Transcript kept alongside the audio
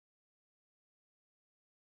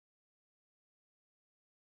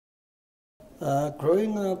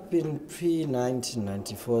Growing up in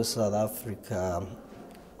pre-1994 South Africa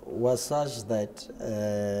was such that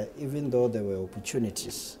even though there were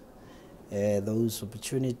opportunities, those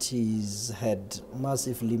opportunities had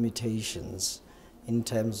massive limitations in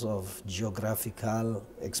terms of geographical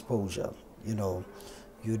exposure. You know,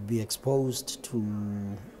 you'd be exposed to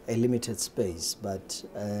a limited space, but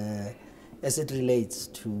as it relates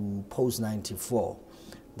to post-94,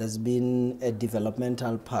 there's been a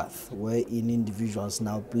developmental path wherein individuals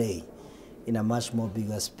now play in a much more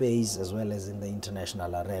bigger space as well as in the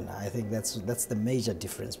international arena. I think that's the major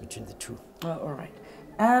difference between the two. Oh, all right.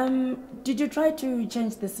 Did you try to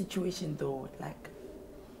change the situation though, like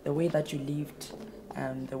the way that you lived,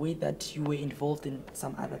 the way that you were involved in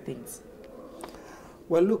some other things?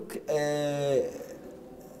 Well, look,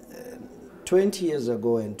 20 years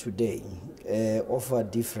ago and today offer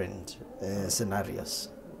different scenarios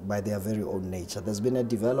by their very own nature. There's been a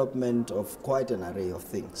development of quite an array of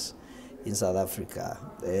things in South Africa.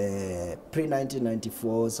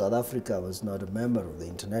 Pre-1994, South Africa was not a member of the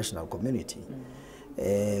international community.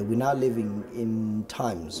 We're now living in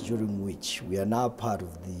times during which we are now part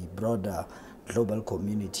of the broader global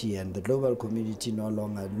community, and the global community no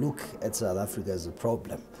longer look at South Africa as a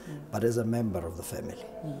problem, but as a member of the family.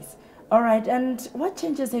 Yes. All right, and what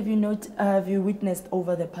changes have you witnessed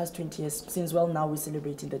over the past 20 years, since, well, now we're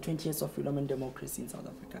celebrating the 20 years of freedom and democracy in South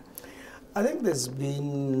Africa? I think there's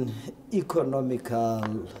been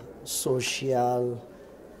economical, social,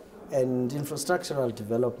 and infrastructural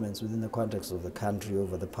developments within the context of the country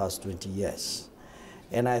over the past 20 years.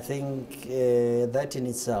 And I think that in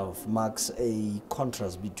itself marks a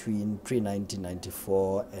contrast between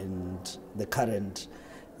pre-1994 and the current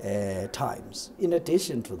times. In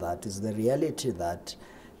addition to that is the reality that,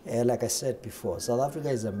 like I said before, South Africa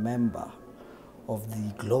is a member of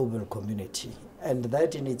the global community, and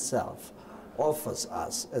that in itself offers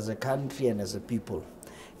us as a country and as a people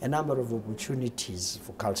a number of opportunities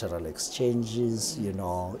for cultural exchanges, you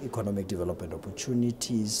know, economic development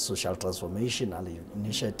opportunities, social transformational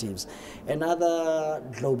initiatives, and other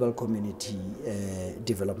global community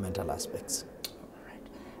developmental aspects.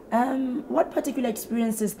 What particular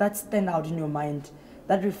experiences that stand out in your mind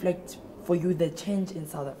that reflect for you the change in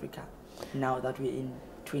South Africa now that we're in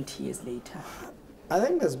 20 years later? I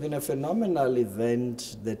think there's been a phenomenal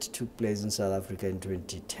event that took place in South Africa in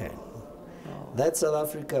 2010. That South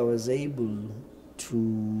Africa was able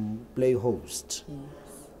to play host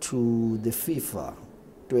to the FIFA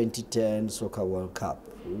 2010 Soccer World Cup.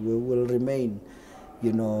 We will remain,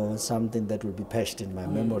 you know, something that will be patched in my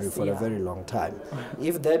memory for a very long time.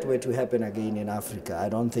 If that were to happen again in Africa, I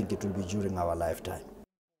don't think it will be during our lifetime.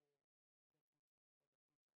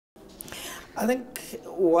 I think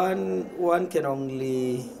one can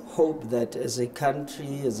only hope that as a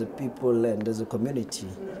country, as a people, and as a community,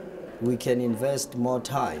 we can invest more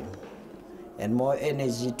time and more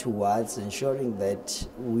energy towards ensuring that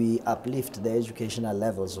we uplift the educational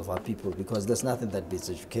levels of our people, because there's nothing that beats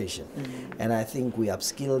education. And I think we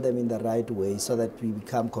upskill them in the right way so that we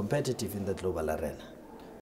become competitive in the global arena.